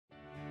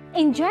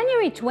In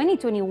January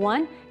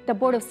 2021, the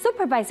Board of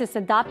Supervisors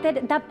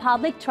adopted the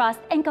Public Trust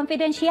and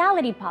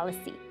Confidentiality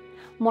Policy,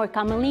 more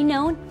commonly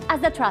known as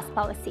the Trust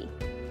Policy.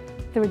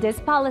 Through this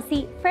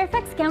policy,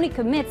 Fairfax County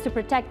commits to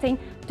protecting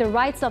the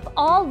rights of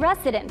all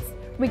residents,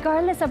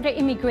 regardless of their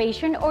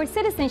immigration or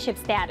citizenship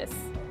status.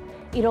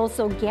 It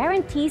also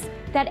guarantees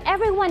that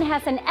everyone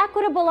has an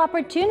equitable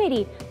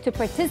opportunity to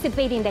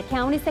participate in the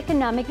county's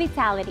economic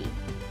vitality.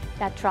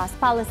 That trust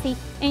policy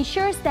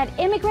ensures that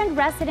immigrant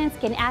residents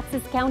can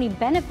access county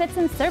benefits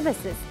and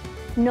services,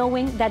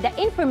 knowing that the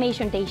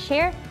information they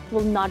share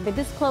will not be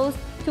disclosed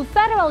to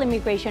federal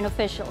immigration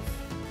officials.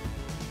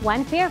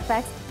 One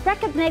Fairfax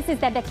recognizes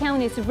that the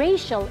county's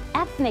racial,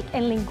 ethnic,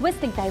 and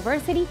linguistic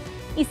diversity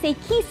is a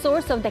key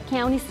source of the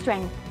county's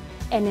strength,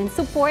 and in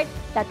support,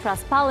 that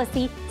trust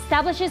policy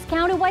establishes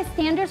countywide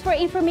standards for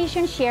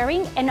information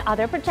sharing and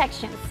other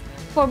protections.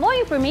 For more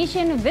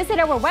information, visit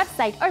our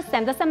website or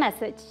send us a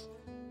message.